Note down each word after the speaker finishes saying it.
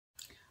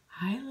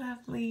Hi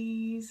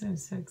lovelies, I'm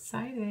so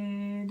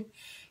excited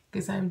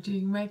because I'm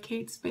doing my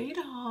Kate Spade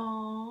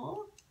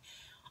haul.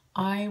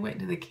 I went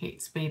to the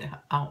Kate Spade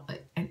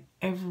outlet and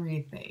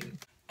everything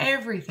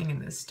in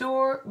the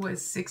store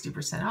was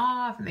 60%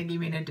 off and they gave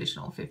me an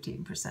additional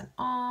 15%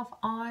 off.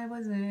 I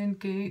was in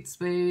Kate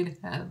Spade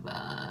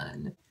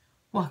heaven.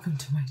 Welcome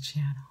to my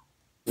channel.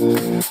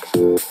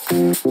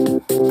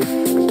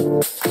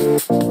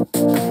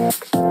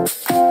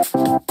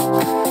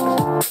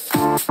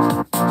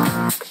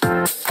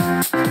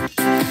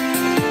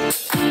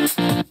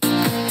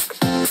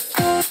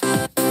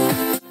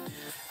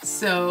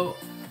 So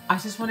I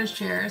just want to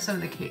share some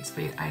of the Kate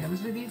Spade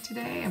items with you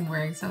today. I'm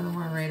wearing some of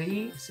them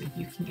already so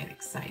you can get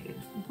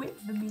excited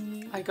with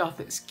me. I got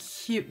this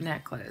cute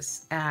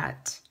necklace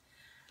at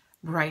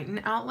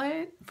Brighton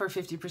outlet for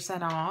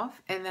 50%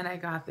 off. And then I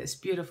got this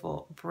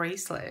beautiful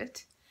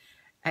bracelet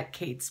at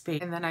Kate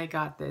Spade. And then I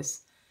got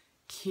this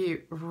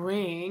cute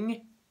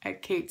ring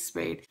at Kate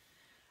Spade.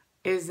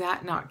 Is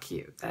that not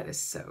cute? That is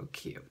so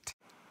cute.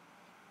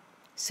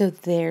 So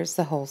there's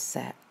the whole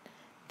set.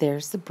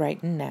 There's the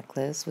Brighton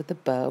necklace with the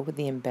bow with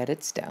the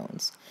embedded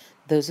stones.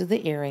 Those are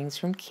the earrings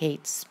from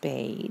Kate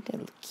Spade,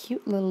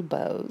 cute little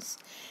bows.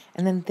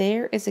 And then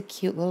there is a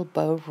cute little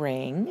bow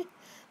ring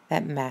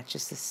that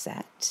matches the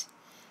set.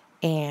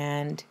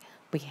 And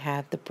we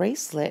have the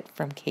bracelet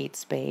from Kate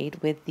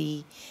Spade with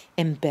the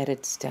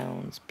embedded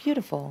stones.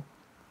 Beautiful.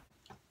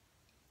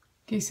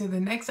 Okay, so the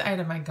next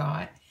item I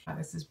got,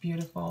 this is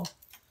beautiful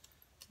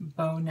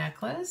bow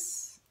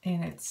necklace,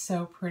 and it's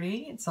so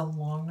pretty. It's a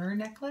longer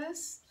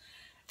necklace,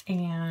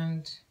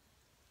 and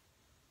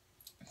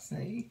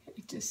see,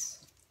 it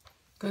just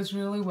goes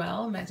really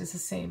well. It matches the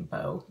same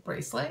bow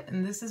bracelet,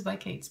 and this is by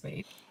Kate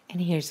Spade.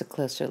 And here's a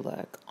closer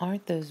look.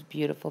 Aren't those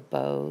beautiful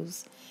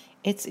bows?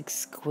 It's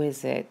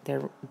exquisite.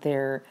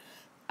 They're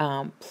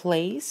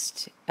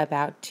placed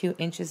about 2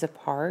 inches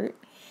apart,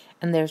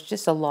 and there's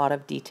just a lot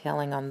of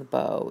detailing on the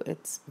bow.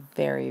 It's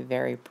very,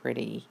 very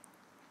pretty.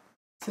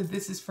 So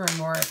this is for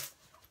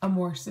a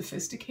more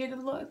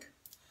sophisticated look.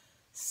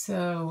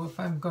 So if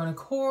I'm going to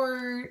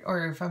court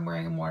or if I'm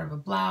wearing more of a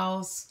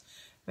blouse,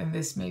 then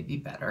this may be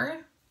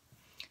better.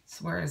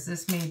 So whereas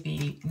this may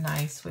be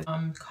nice with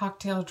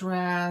cocktail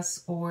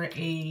dress or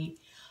a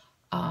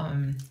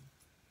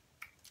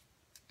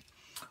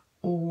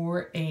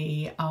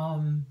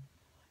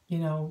you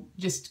know,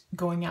 just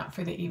going out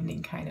for the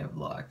evening kind of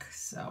look.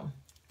 So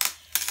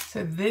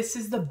this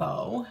is the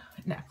bow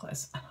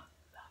necklace. I love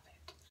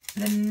it.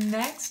 The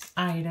next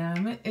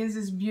item is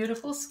this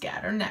beautiful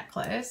scatter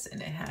necklace,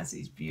 and it has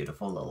these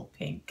beautiful little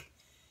pink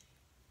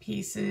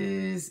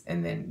pieces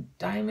and then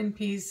diamond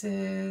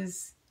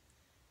pieces.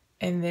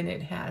 And then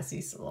it has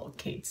these little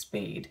Kate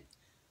Spades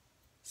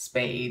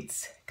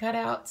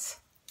cutouts.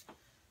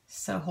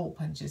 So hole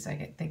punches,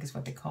 I think is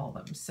what they call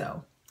them.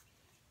 So,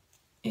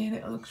 and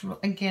it looks,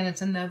 again,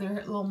 it's another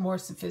little more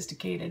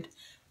sophisticated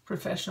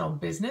professional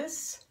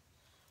business,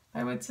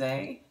 I would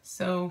say.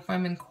 So if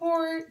I'm in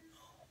court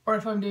or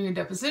if I'm doing a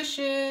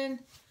deposition,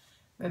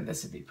 then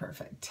this would be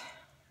perfect.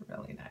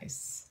 Really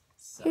nice.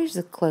 So Here's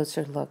a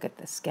closer look at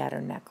the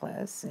scatter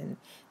necklace, and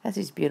has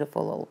these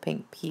beautiful little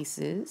pink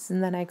pieces.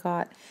 And then I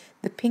got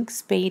the pink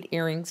spade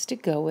earrings to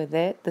go with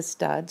it, the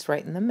studs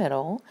right in the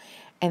middle.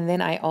 And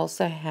then I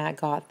also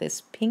got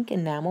this pink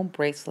enamel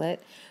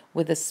bracelet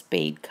with a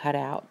spade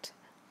cutout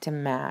to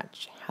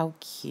match. How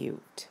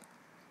cute.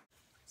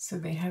 So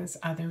they had this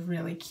other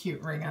really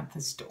cute ring at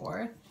the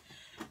store,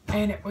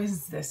 and it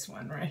was this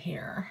one right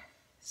here.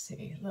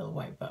 See, little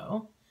white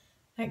bow.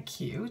 That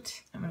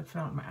cute. I'm gonna put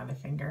it on my other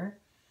finger.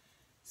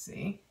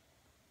 See,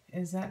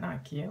 is that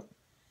not cute?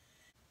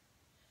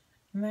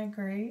 Isn't that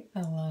great?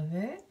 I love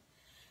it.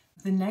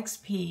 The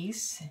next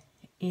piece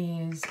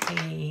is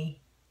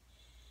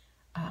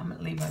I'm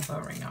gonna leave my bow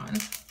ring on,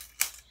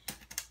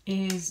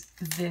 is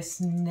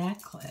this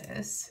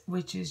necklace,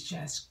 which is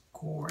just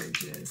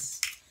gorgeous.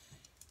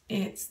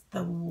 It's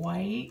the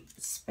white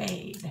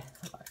spade.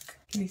 Look,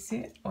 can you see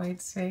it?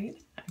 White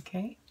spade.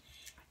 Okay.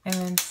 And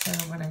then so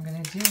what I'm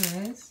going to do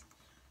is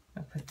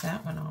I'll put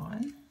that one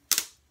on.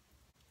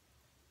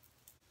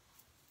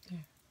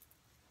 There.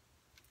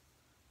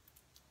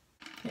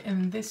 Okay,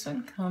 and this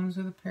one comes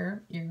with a pair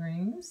of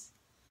earrings.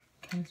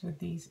 Comes with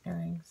these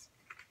earrings.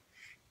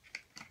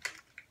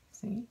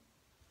 See?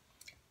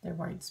 They're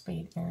white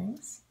spade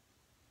earrings.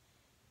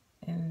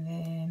 And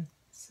then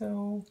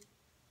so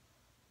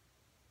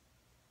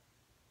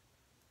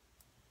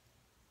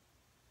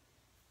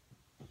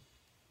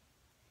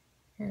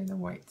here are the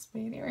white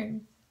spade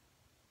earrings.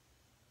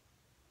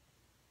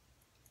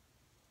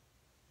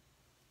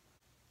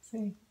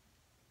 See?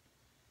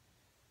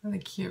 Really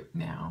cute.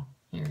 Now,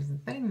 here's the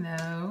thing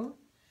though.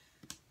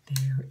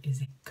 There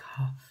is a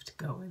cuff to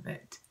go with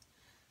it.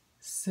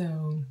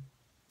 So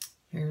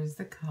here's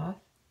the cuff.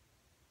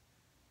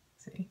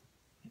 See?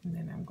 And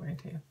then I'm going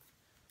to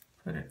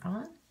put it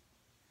on.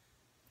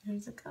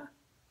 There's a cuff.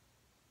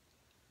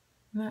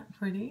 Isn't that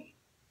pretty?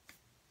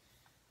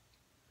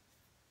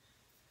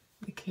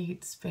 The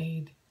Kate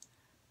Spade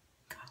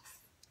cuff.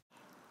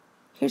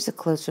 Here's a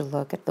closer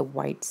look at the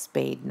white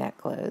spade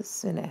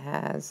necklace, and it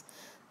has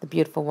the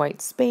beautiful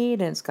white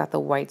spade, and it's got the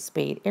white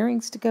spade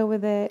earrings to go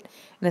with it,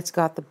 and it's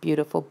got the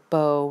beautiful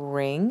bow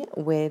ring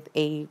with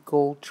a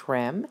gold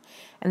trim,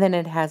 and then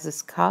it has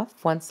this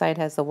cuff. One side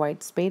has the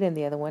white spade and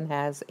the other one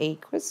has a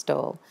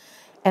crystal,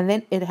 and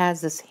then it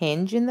has this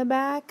hinge in the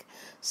back,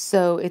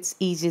 so it's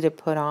easy to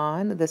put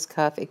on. This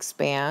cuff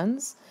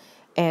expands,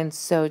 and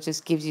so it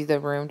just gives you the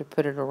room to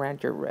put it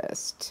around your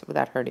wrist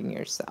without hurting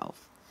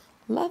yourself.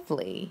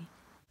 Lovely.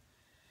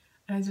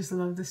 I just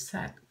love the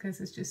set because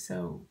it's just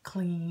so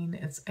clean.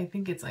 I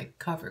think it's like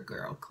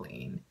CoverGirl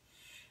clean.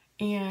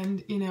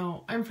 And, you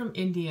know, I'm from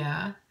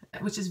India,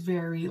 which is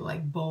very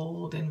like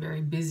bold and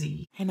very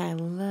busy. And I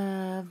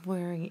love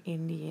wearing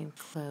Indian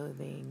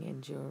clothing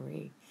and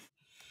jewelry.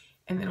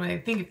 And then when I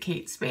think of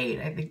Kate Spade,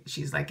 I think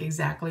she's like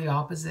exactly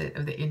opposite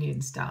of the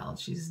Indian style.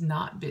 She's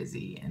not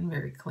busy and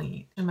very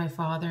clean. And my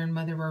father and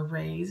mother were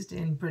raised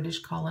in British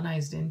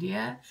colonized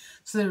India.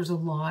 So there was a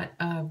lot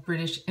of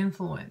British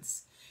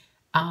influence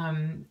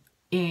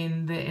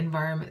in the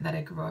environment that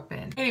I grew up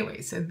in.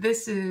 Anyway, so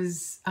this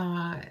is,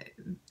 I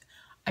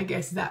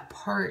guess, that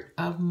part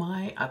of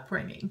my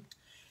upbringing.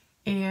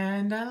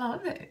 And I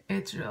love it.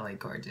 It's really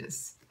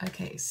gorgeous.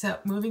 Okay, so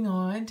moving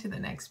on to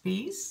the next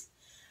piece.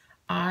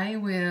 I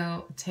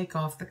will take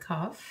off the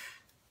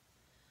cuff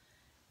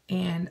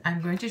and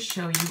I'm going to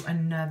show you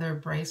another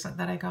bracelet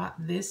that I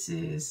got. This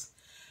is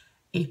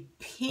a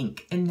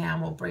pink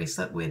enamel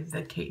bracelet with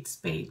the Kate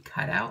Spade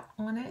cutout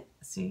on it.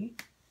 See?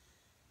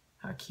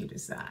 How cute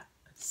is that?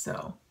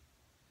 So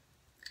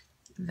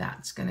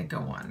that's going to go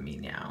on me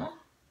now.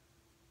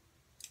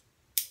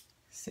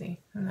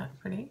 See, isn't that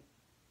pretty?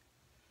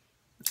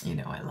 You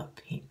know, I love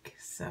pink,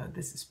 so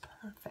this is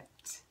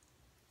perfect.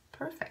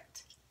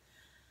 Perfect.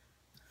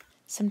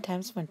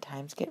 Sometimes when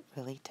times get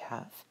really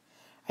tough,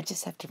 I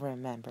just have to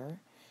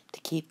remember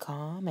to keep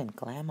calm and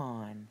glam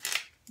on.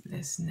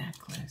 This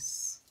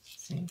necklace,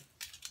 see?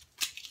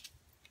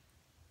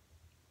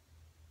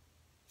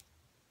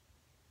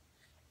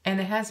 And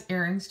it has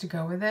earrings to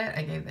go with it.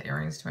 I gave the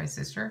earrings to my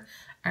sister.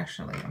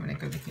 Actually, I'm going to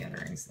go get the other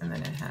earrings. And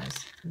then it has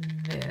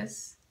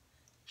this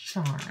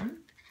charm.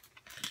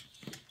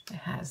 It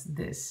has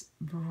this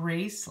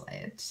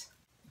bracelet,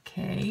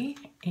 okay?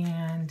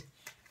 And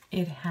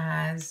it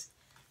has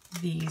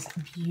these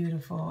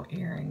beautiful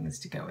earrings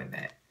to go with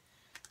it.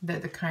 They're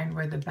the kind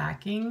where the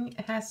backing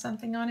has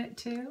something on it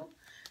too.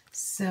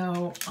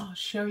 So I'll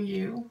show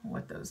you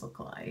what those look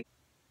like.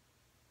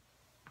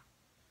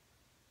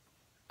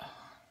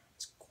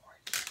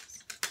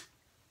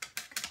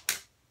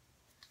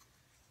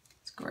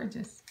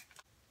 Gorgeous.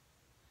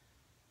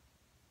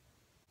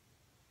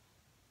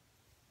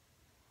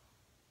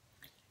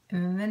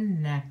 And then the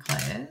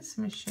necklace.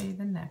 Let me show you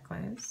the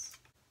necklace.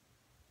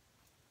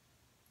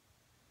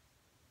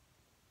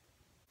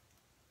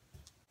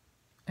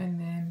 And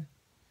then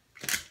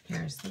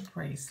here's the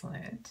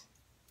bracelet.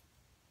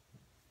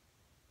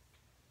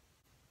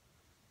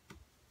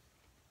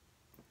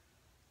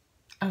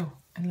 Oh,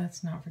 and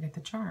let's not forget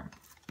the charm.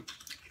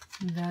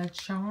 The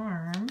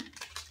charm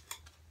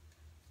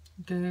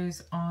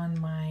goes on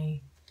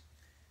my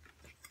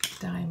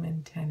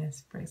diamond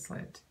tennis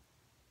bracelet.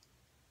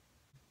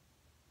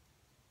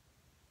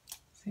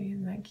 See,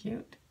 isn't that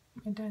cute?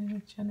 My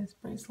diamond tennis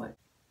bracelet.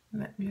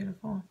 Isn't that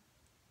beautiful?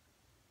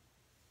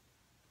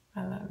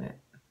 I love it.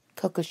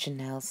 Coco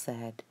Chanel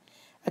said,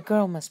 "A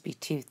girl must be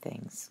two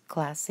things,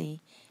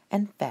 classy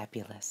and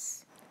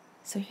fabulous."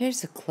 So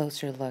here's a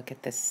closer look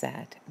at the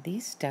set.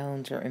 These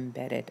stones are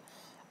embedded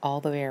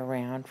all the way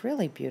around.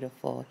 Really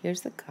beautiful.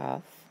 Here's the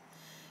cuff.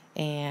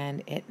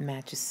 And it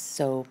matches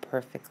so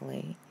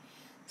perfectly.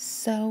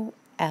 So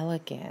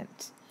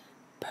elegant.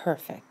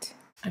 Perfect.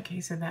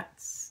 Okay, so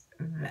that's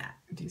that.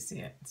 Do you see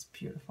it? It's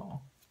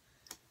beautiful.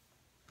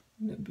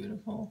 Isn't it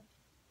beautiful?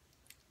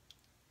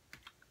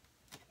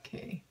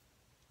 Okay.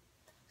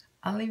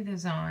 I'll leave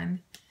those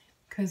on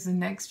because the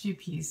next few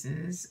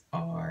pieces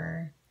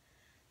are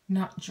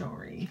not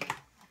jewelry.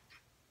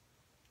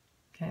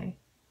 Okay.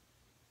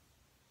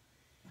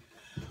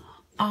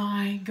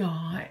 I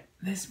got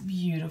this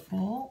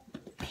beautiful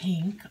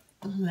pink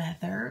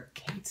leather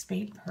Kate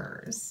Spade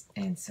purse,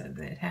 and so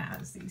that it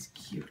has these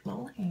cute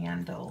little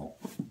handle,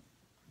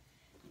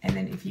 and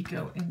then if you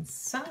go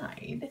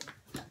inside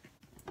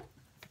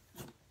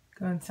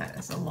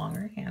it's a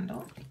longer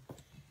handle,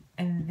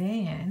 and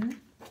then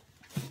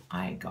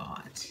I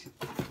got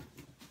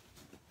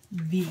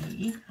the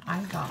wallet. I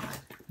love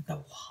the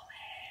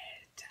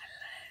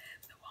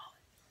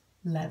wallet.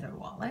 Leather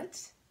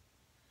wallet,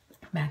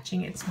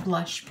 matching its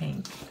blush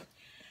pink.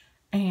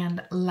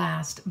 And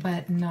last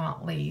but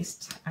not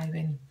least, I've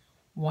been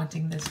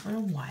wanting this for a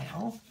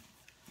while.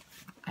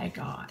 I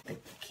got the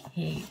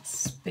Kate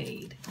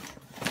Spade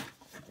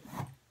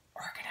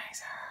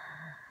organizer.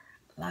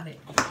 Love it.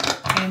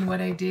 And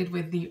what I did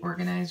with the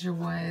organizer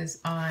was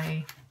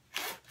I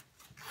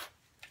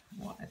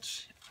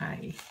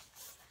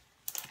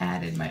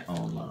added my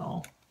own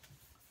little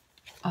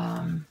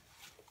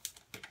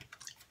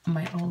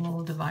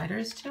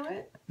dividers to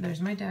it. There's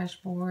my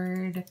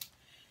dashboard.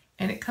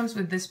 And it comes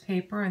with this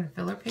paper and the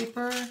filler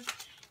paper,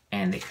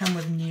 and they come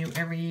with new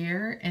every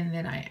year. And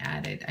then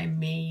I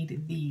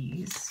made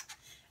these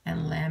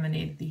and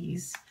laminated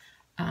these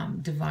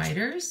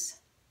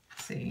dividers.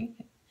 See,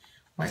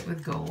 white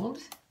with gold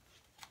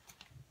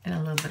and a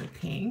little bit of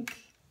pink.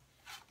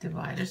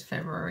 Dividers,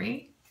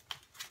 February.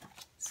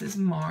 This is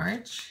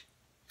March.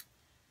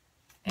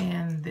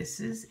 And this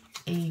is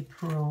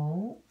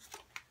April.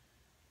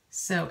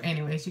 So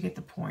anyways, you get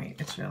the point.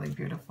 It's really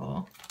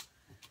beautiful.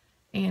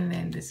 And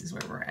then this is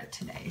where we're at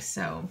today.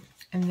 So,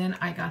 and then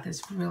I got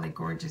this really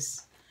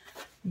gorgeous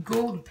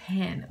gold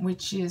pen,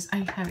 which is, I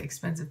have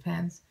expensive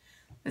pens.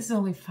 This is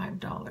only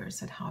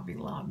 $5 at Hobby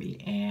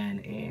Lobby,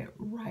 and it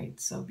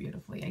writes so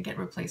beautifully. I get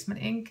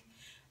replacement ink.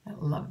 I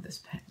love this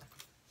pen.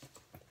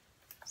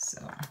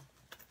 So,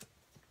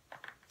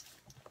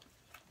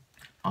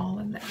 all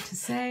of that to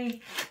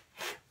say,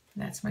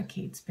 that's my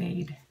Kate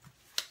Spade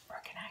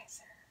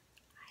organizer.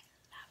 I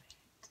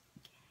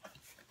love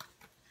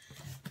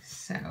it.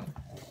 So,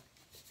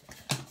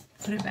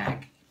 put it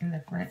back in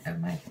the front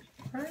of my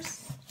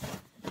purse.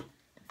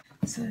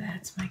 So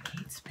that's my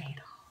Kate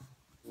Spade haul.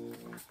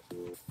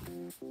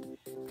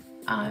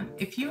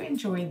 If you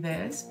enjoyed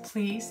this,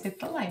 please hit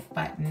the like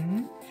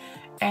button.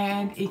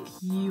 And if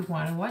you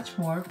want to watch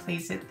more,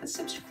 please hit the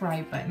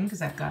subscribe button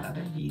because I've got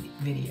other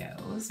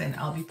videos and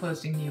I'll be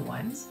posting new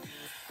ones,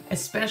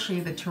 especially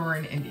the tour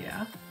in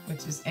India,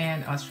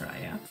 and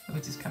Australia,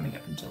 which is coming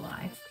up in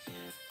July.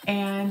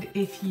 And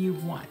if you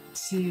want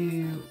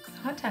to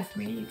contact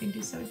me, you can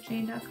do so at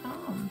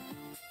jhayne.com,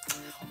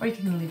 or you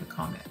can leave a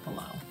comment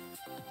below.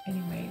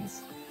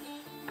 Anyways,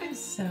 I'm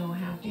so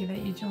happy that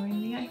you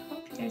joined me. I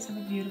hope you guys have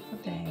a beautiful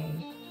day.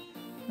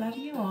 Love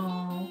you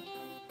all.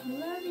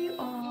 Love you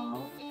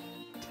all.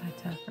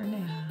 Ta-ta for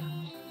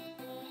now.